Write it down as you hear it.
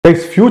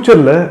Guys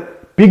ஃபியூச்சரில்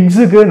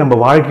பிக்ஸுக்கு நம்ம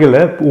வாழ்க்கையில்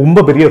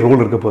ரொம்ப பெரிய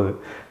ரோல் இருக்க போகுது.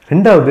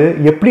 ரெண்டாவது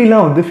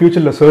எப்படிலாம் வந்து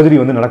ஃபியூச்சரில் சர்ஜரி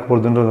வந்து நடக்க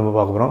போகுதுன்றது நம்ம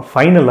பார்க்க போகிறோம்.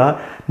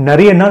 ஃபைனலாக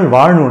நிறைய நாள்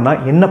வாழணுன்னா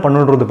என்ன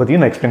பண்ணணுன்றதை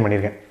பற்றியும் நான் எக்ஸ்பிளைன்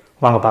பண்ணியிருக்கேன்.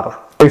 வாங்க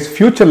பார்க்கலாம். கைஸ்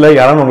ஃபியூச்சரில்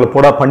யாராவது உங்களை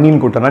போடா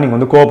பண்ணின்னு கூட்டனா நீங்கள்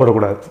வந்து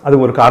கோவப்படக்கூடாது.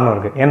 அது ஒரு காரணம்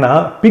இருக்குது. ஏன்னா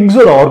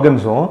பிக்ஸோட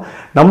ஆர்கன்ஸும்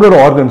நம்மளோட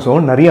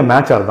ஆர்கன்ஸும் நிறைய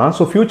மேட்ச் ஆகுதான்.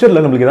 ஸோ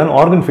ஃபியூச்சரில் நம்மளுக்கு ஏதாவது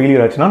ஆர்கன்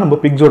ஃபெயிலியர் ஆச்சுன்னா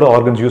நம்ம பிக்ஸோட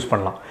ஆர்கன்ஸ் யூஸ்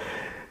பண்ணலாம்.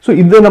 ஸோ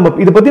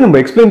இதை பற்றி நம்ம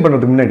எக்ஸ்பிளைன்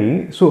பண்ணுறதுக்கு முன்னாடி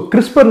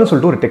CRISPRன்னு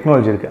சொல்லிட்டு ஒரு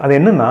டெக்னாலஜி இருக்குது. அது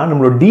என்னன்னா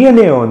நம்மளோட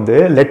டிஎன்ஏ வந்து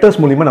லெட்டர்ஸ்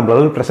மூலிமா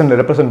நம்மளால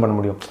ரெப்ரசென்ட் பண்ண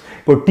முடியும்.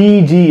 இப்போ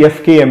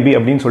TGFKMB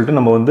அப்படின்னு சொல்லிட்டு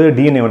நம்ம வந்து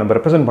டிஎன்ஏ நம்ம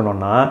ரெப்ரசென்ட்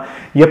பண்ணோம்னா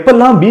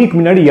எப்பெல்லாம் பிக்கு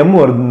முன்னாடி M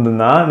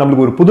வருதுன்னா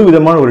நம்மளுக்கு ஒரு புது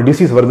விதமான ஒரு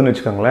டிசீஸ் வருதுன்னு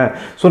வச்சுக்கோங்களேன்.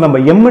 ஸோ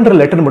நம்ம எம்ன்ற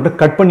லெட்டர் மட்டும்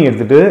கட் பண்ணி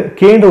எடுத்துட்டு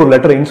கேன்ற ஒரு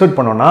லெட்டரை இன்சர்ட்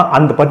பண்ணோம்னா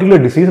அந்த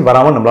பர்டிகுலர் டிசீஸ்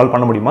வராமல் நம்மளால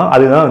பண்ண முடியுமா?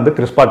 அதுதான் வந்து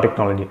CRISPR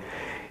டெக்னாலஜி.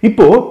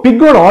 இப்போ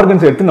பிக்கோட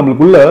ஆர்கன்ஸ் எடுத்து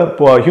நம்மளுக்குள்ள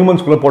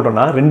ஹியூமன்ஸ்குள்ள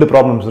போட்டோம்னா ரெண்டு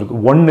ப்ராப்ளம்ஸ் இருக்கு.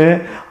 ஒன்று,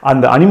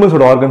 அந்த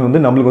அனிமல்ஸோட ஆர்கன்ஸ்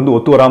வந்து நம்மளுக்கு வந்து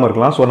ஒத்து வராமல்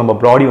இருக்கலாம். ஸோ நம்ம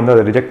பாடி வந்து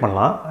அதை ரிஜெக்ட்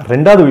பண்ணலாம்.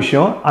 ரெண்டாவது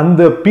விஷயம்,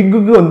 அந்த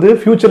பிக்குக்கு வந்து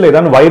ஃபியூச்சர்ல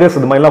ஏதாவது வைரஸ்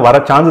இது மாதிரிலாம்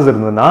வர சான்சஸ்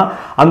இருந்ததுன்னா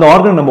அந்த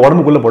ஆர்கன் நம்ம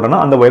உடம்புக்குள்ள போட்டோம்னா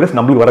அந்த வைரஸ்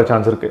நம்மளுக்கு வர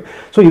சான்ஸ் இருக்கு.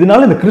 ஸோ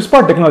இதனால இந்த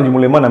CRISPR டெக்னாலஜி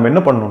மூலமா நம்ம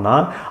என்ன பண்ணணும்னா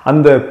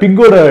அந்த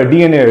பிக்கோட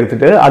டிஎன்ஏ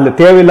எடுத்துட்டு அதில்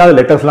தேவையில்லாத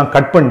லெட்டர்ஸ்லாம்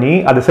கட் பண்ணி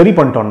அதை சரி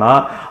பண்ணிட்டோம்னா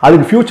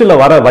அதுக்கு ஃபியூச்சர்ல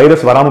வர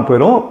வைரஸ் வராமல்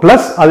போயிடும்.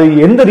 பிளஸ் அது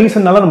எந்த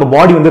ரீசன்னால நம்ம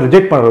பாடி வந்து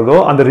ரிஜெக்ட் பண்றதோ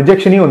அந்த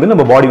ரிஜெக்ஷனையும் வந்து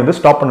நம்ம பாடி வந்து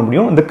ஸ்டாப் பண்ண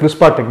முடியும் இந்த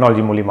CRISPR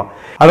டெக்னாலஜி மூலமா.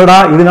 அதோட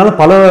இதனால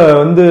பல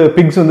வந்து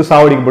பிக்ஸ் வந்து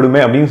சாவடிக்கப்படுமே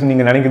அப்படின்னு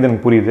நீங்க நினைக்கிறது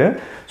எனக்கு புரியுது.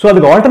 ஸோ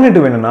அதுக்கு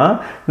ஆல்டர்னேட்டிவ் என்னன்னா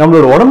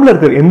நம்மளோட உடம்புல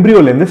இருக்கிற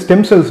எம்ப்ரியோலேருந்து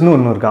ஸ்டெம் செல்ஸ்னு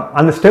ஒன்று இருக்கான்.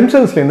 அந்த ஸ்டெம்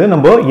செல்ஸ்லேருந்து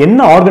நம்ம என்ன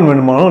ஆர்கன்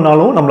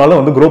வேணுமானாலும் நம்மளால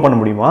வந்து க்ரோ பண்ண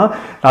முடியுமா?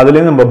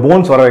 அதுலேருந்து நம்ம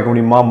போன்ஸ் வர வைக்க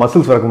முடியுமா?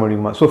 மசில்ஸ் வர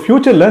முடியுமா? ஸோ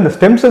ஃபியூச்சரில் இந்த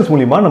ஸ்டெம் செல்ஸ்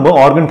மூலிமா நம்ம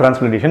ஆர்கன்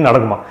டிரான்ஸ்பிளான்டேஷன்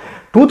நடக்குமா?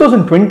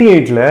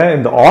 2028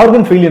 இந்த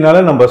ஆர்கன்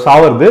ஃபெயிலியர்னால நம்ம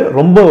சாவது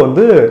ரொம்ப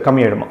வந்து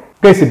கம்மியாயிடுமா?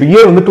 கைஸ் இப்போ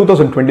இயர் வந்து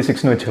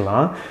 2026ன்னு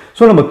வச்சுக்கலாம்.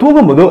 ஸோ நம்ம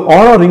தூங்கும்போது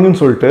Oura ரிங்னு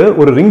சொல்லிட்டு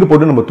ஒரு ரிங்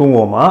போட்டு நம்ம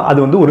தூங்குவோமா? அது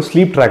வந்து ஒரு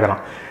ஸ்லீப்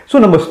ட்ராக்கராம். ஸோ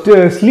நம்ம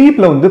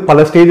ஸ்லீப்ல வந்து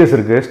பல ஸ்டேஜஸ்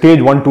இருக்கு.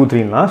 ஸ்டேஜ் 1, 2,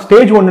 3லாம்.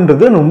 ஸ்டேஜ்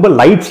 1ன்றது ரொம்ப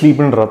லைட்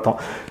ஸ்லீப்ன்ற அர்த்தம்.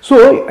 ஸோ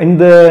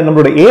இந்த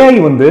நம்மளோட ஏஐ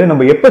வந்து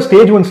நம்ம எப்போ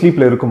ஸ்டேஜ் 1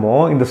 ஸ்லீப்ல இருக்குமோ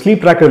இந்த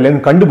ஸ்லீப்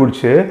ட்ராக்கர்லேருந்து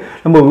கண்டுபிடிச்சு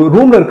நம்ம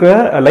ரூம்ல இருக்க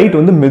லைட்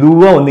வந்து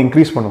மெதுவாக வந்து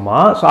இன்க்ரீஸ் பண்ணுமா?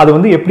 ஸோ அது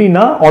வந்து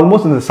எப்படின்னா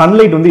ஆல்மோஸ்ட் இந்த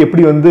சன்லைட் வந்து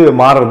எப்படி வந்து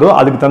மாறுறதோ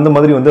அதுக்கு தகுந்த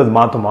மாதிரி வந்து அது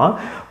மாற்றுமா.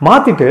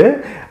 மாற்றிட்டு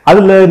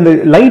அதில் இந்த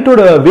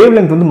லைட்டோட வேவ்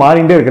லென்த் வந்து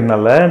மாறிண்டே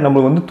இருக்கிறதுனால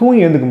நம்ம வந்து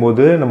தூங்கி எழுந்துக்கும்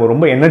போது நம்ம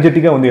ரொம்ப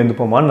எனர்ஜெட்டிக்காக வந்து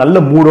எழுந்துப்போமா, நல்ல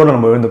மூடோட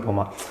நம்ம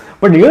எழுந்துப்போமா.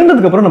 பட்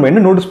எழுந்ததுக்கப்புறம் நம்ம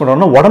என்ன நோட்டீஸ்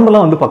பண்ணுறோம்னா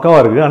உடம்புலாம் வந்து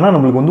பக்கவாக இருக்குது. ஆனால்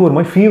நம்மளுக்கு வந்து ஒரு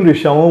மாதிரி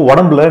ஃபீவரிஷாகவும்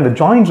உடம்புல இந்த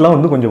ஜாயிண்ட்லாம்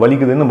வந்து கொஞ்சம்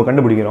வலிக்குதுன்னு நம்ம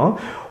கண்டுபிடிக்கிறோம்.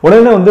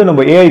 உடனே வந்து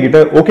நம்ம ஏஐ கிட்ட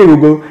ஓகே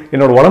கூகுள்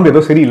என்னோட உடம்பு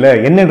ஏதோ சரியில்லை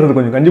என்னன்றது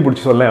கொஞ்சம்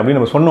கண்டுபிடிச்சி சொல்ல அப்படின்னு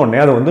நம்ம சொன்ன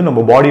உடனே அதை வந்து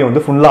நம்ம பாடியை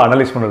வந்து ஃபுல்லாக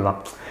அனலைஸ் பண்ணுறது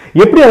தான்.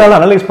 எப்படி அதால்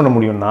அனலைஸ் பண்ண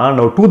முடியும்னா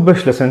நம்ம டூத்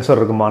பிரஷ்ல சென்சர்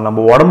இருக்குமா,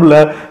 நம்ம உடம்புல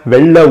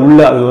வெளில உள்ள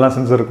அதெல்லாம்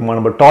சென்சர் இருக்குமா,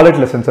 நம்ம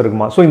டாய்லெட்ல சென்சர்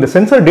இருக்குமா. ஸோ இந்த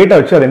சென்சர் டேட்டா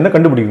வச்சு அது என்ன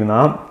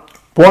கண்டுபிடிக்குதுன்னா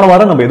போன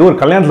வாரம் நம்ம ஏதோ ஒரு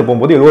கல்யாணத்தில்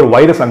போகும்போது ஏதோ ஒரு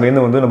வைரஸ்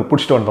அங்கேருந்து வந்து நம்ம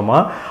பிடிச்சிட்டு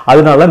வந்தோமா,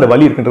 அதனால அந்த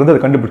வலி இருக்குன்றது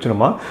அதை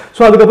கண்டுபிடிச்சிடுமா.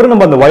 ஸோ அதுக்கப்புறம்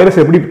நம்ம அந்த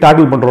வைரஸ் எப்படி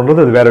டேக்கிள்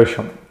பண்ணுறோன்றது அது வேற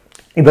விஷயம்.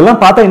 இதெல்லாம்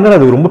பார்த்தா என்ன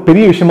அது ரொம்ப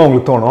பெரிய விஷயமா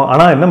உங்களுக்கு தோணும்.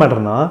 ஆனால் என்ன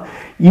மேட்டர்னா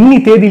இன்னி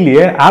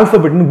தேதியிலேயே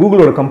ஆல்பபெட்னு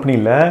கூகுளோட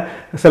கம்பெனியில்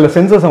சில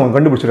சென்சர்ஸ் அவங்க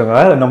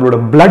கண்டுபிடிச்சிருக்காங்க. நம்மளோட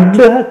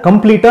பிளட்ல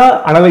கம்ப்ளீட்டாக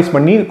அனலைஸ்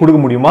பண்ணி கொடுக்க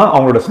முடியுமா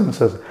அவங்களோட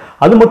சென்சர்ஸ்.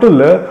 அது மட்டும்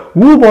இல்லை,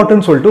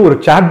 ஊபாட்னு சொல்லிட்டு ஒரு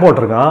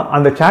சாட்பாட் இருக்கான்.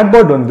 அந்த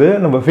சாட்பாட் வந்து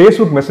நம்ம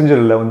ஃபேஸ்புக்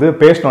மெசஞ்சரில் வந்து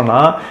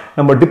பேசினோம்னா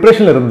நம்ம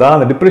டிப்ரெஷனில் இருந்தால்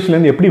அந்த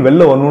டிப்ரெஷன்லேருந்து எப்படி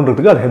வெளில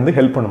வரணுன்றதுக்கு அது வந்து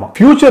ஹெல்ப் பண்ணுமா.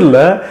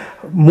 ஃபியூச்சரில்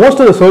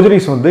மோஸ்ட் ஆஃப் த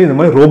சர்ஜரிஸ் வந்து இந்த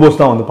மாதிரி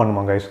ரோபோஸ் தான் வந்து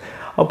பண்ணுவாங்க கைஸ்.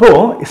 அப்போ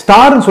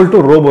ஸ்டார்னு சொல்லிட்டு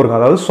ஒரு ரோபோ இருக்கும்,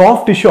 அதாவது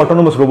சாஃப்ட் டிஷ்யூ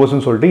ஆட்டோனமஸ்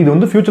ரோபோஸ்னு சொல்லிட்டு இது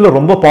வந்து ஃபியூச்சரில்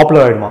ரொம்ப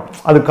பாப்புலர் ஆகிடுமா.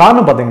 அது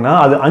காரணம் பார்த்தீங்கன்னா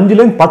அது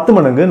 5லேருந்து 10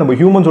 மடங்கு நம்ம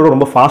ஹியூமன்ஸோட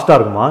ரொம்ப ஃபாஸ்ட்டாக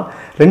இருக்குமா.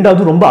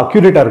 ரெண்டாவது ரொம்ப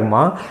அக்யூரேட்டாக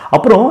இருக்குமா.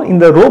 அப்புறம்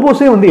இந்த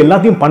ரோபோஸே வந்து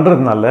எல்லாத்தையும்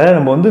பண்ணுறதுனால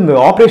நம்ம வந்து இந்த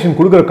ஆப்ரேஷன்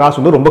கொடுக்குற காசு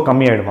வந்து ரொம்ப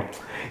கம்மியாயிடுமா.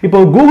 இப்போ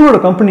கூகுளோட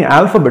கம்பெனி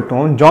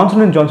ஆல்பபெட்டும்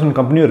ஜான்சன்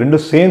கம்பெனியும்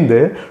ரெண்டும் சேர்ந்து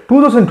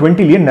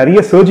 2020லேயே நிறைய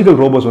சர்ஜிக்கல்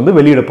ரோபோஸ் வந்து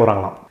வெளியிட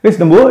போறாங்களாம்.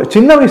 நம்ம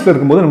சின்ன வயசுல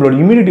இருக்கும்போது நம்மளோட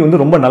இம்யூனிட்டி வந்து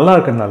ரொம்ப நல்லா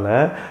இருக்கிறதுனால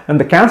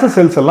அந்த கேன்சர்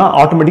செல்ஸ் எல்லாம்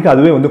ஆட்டோமேட்டிக்காக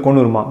அதுவே வந்து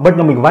கொண்டு வருமா. பட்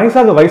நம்மளுக்கு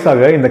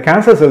வயசாக இந்த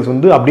கேன்சர் செல்ஸ்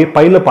வந்து அப்படியே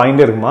பையில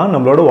பாயிண்டே இருக்குமா,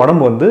 நம்மளோட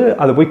உடம்பு வந்து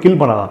அதை போய் கில்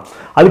பண்ணலாம்.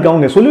 அதுக்கு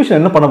அவங்க சொல்யூஷன்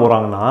என்ன பண்ண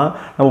போறாங்கன்னா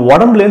நம்ம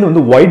உடம்புலேருந்து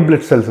வந்து ஒயிட்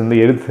பிளட் செல்ஸ் வந்து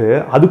எடுத்து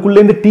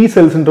அதுக்குள்ளேருந்து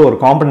T-செல்ஸ்ன்ற ஒரு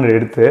காம்பனன்ட்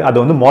எடுத்து அதை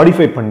வந்து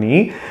மாடிஃபை பண்ணி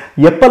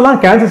எப்பெல்லாம்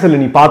கேன்சர் செல்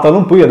நீ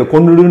பார்த்தாலும் போய் அதை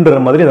கொண்டுடுன்ற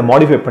மாதிரி அதை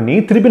மாடிஃபை பண்ணி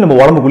திருப்பி நம்ம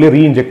உடம்புக்குள்ளே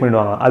ரீஇன்ஜெக்ட்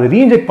பண்ணிடுவாங்க. அது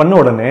ரீஇன்ஜெக்ட் பண்ண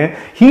உடனே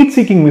ஹீட்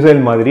சீக்கிங் மிசைல்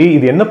மாதிரி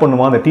இது என்ன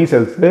பண்ணுமா, அந்த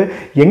T-செல்ஸ்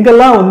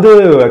எங்கெல்லாம் வந்து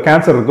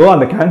கேன்சர் இருக்கோ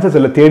அந்த கேன்சர்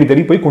செல்லை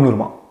தேடி போய்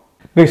கொண்டுருமா.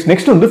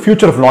 நெக்ஸ்ட் வந்து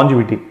ஃபியூச்சர் ஆஃப்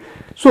லாஞ்சிவிட்டி.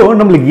 ஸோ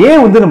நம்மளுக்கு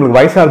ஏன் வந்து நம்மளுக்கு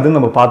வயசாகுதுன்னு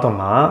நம்ம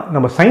பார்த்தோம்னா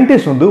நம்ம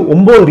சயின்டிஸ்ட் வந்து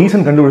 9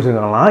 ரீசன்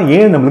கண்டுபிடிச்சிருக்காங்களா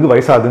ஏன் நம்மளுக்கு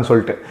வயசாகுதுன்னு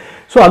சொல்லிட்டு.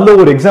 ஸோ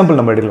அதில் ஒரு எக்ஸாம்பிள்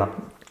நம்ம எடுக்கலாம்.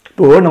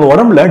 இப்போ நம்ம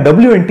உடம்புல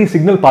WNT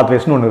சிக்னல்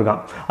பாத்வேஸ்னு ஒன்று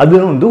இருக்கான். அது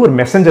வந்து ஒரு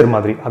மெசஞ்சர்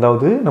மாதிரி,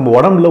 அதாவது நம்ம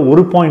உடம்புல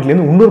ஒரு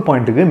பாயிண்ட்லேருந்து இன்னொரு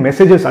பாயிண்ட்டுக்கு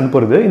மெசேஜஸ்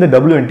அனுப்புறது இந்த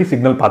WNT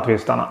சிக்னல்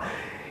பாத்வேஸ் தானா.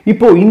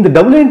 இப்போ இந்த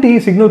WNT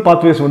சிக்னல்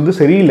பாத்வேஸ் வந்து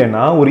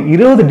சரியில்லைன்னா ஒரு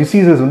 20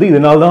 டிசீசஸ் வந்து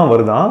இதனால தான்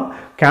வருதான்,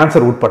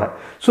 கேன்சர் உட்பட.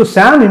 ஸோ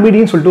சாம்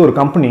இமிடின்னு சொல்லிட்டு ஒரு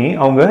கம்பெனி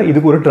அவங்க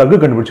இதுக்கு ஒரு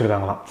ட்ரக்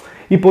கண்டுபிடிச்சிருக்காங்களாம்.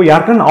 இப்போ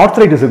யாருக்கான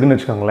ஆர்த்ரைட்டிஸ் இருக்குன்னு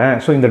வச்சுக்கோங்களேன்.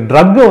 ஸோ இந்த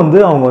ட்ரக்கை வந்து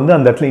அவங்க வந்து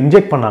அந்த இடத்துல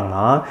இன்ஜெக்ட்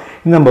பண்ணாங்கன்னா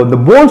நம்ம இந்த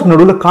போன்ஸ்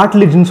நடுவில்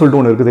கார்ட்லேஜ்னு சொல்லிட்டு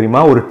ஒன்று இருக்குது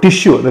தெரியுமா, ஒரு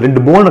டிஷ்யூ, இந்த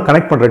 2 போனை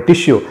கனெக்ட் பண்ணுற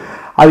டிஷ்யூ,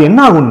 அது என்ன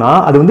ஆகும்னா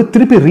அது வந்து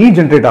திருப்பி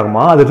ரீஜென்ரேட்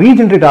ஆகுமா. அது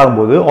ரீஜென்ரேட்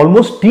ஆகும்போது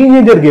ஆல்மோஸ்ட்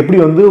டீனேஜருக்கு எப்படி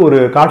வந்து ஒரு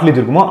கார்ட்லேஜ்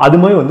இருக்குமோ அது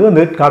மாதிரி வந்து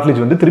அந்த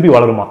கார்ட்லேஜ் வந்து திருப்பி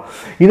வளருமா.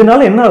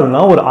 இதனால என்ன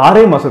ஆகுதுன்னா ஒரு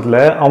 6 மாசத்துல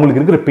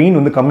அவங்களுக்கு இருக்கிற பெயின்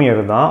வந்து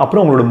கம்மியாயிருதான்.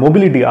 அப்புறம் அவங்களோட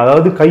மொபிலிட்டி,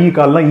 அதாவது கை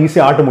கால்லாம்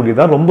ஈஸியாக ஆட்ட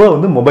முடியுதா, ரொம்ப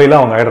வந்து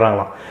மொபைலாக அவங்க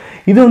ஆயிடுறாங்களாம்.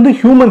 இது வந்து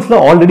ஹியூமன்ஸ்ல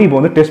ஆல்ரெடி இப்போ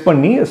வந்து டெஸ்ட்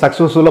பண்ணி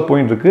சக்ஸஸ்ஃபுல்லாக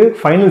போயிட்டு இருக்கு.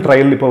 ஃபைனல்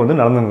ட்ரையல் இப்போ வந்து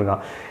நடந்துட்டு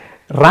இருக்கான்.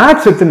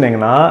 ராட்ஸ்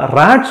எடுத்துட்டீங்கன்னா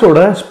ராட்ஸோட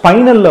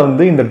ஸ்பைனல்ல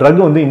வந்து இந்த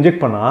ட்ரக் வந்து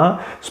இன்ஜெக்ட் பண்ணா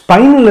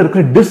ஸ்பைனல்ல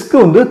இருக்கிற டிஸ்க்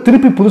வந்து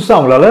திருப்பி புதுசாக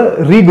அவங்களால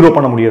ரீக்ரோ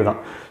பண்ண முடியுதுதான்.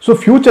 ஸோ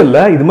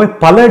ஃபியூச்சர்ல இது மாதிரி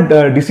பல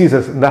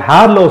டிசீசஸ், இந்த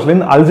ஹேர்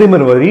லாஸ்லேருந்து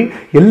அல்சைமர் வரை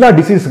எல்லா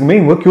டிசீஸுக்குமே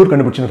இவங்க கியூர்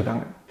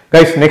கண்டுபிடிச்சிருக்காங்க.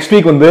 கைஸ், நெக்ஸ்ட்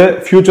வீக் வந்து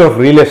future of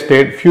real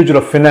estate, future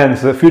of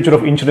finance, future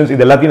of insurance,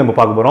 இது எல்லாத்தையும் நம்ம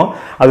பார்க்க போகிறோம்.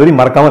 அது வரையும்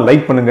மறக்காம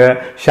லைக் பண்ணுங்க,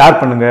 ஷேர்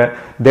பண்ணுங்க,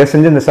 தயவு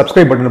செஞ்சு இந்த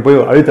சப்ஸ்கிரைப் பட்டனை போய்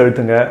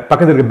அழுத்துங்க,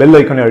 பக்கத்தில் இருக்க பெல்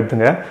ஐக்கானே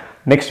அழுத்துங்க.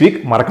 நெக்ஸ்ட் வீக்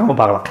மறக்காம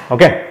பார்க்கலாம்.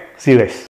 Okay, see you guys.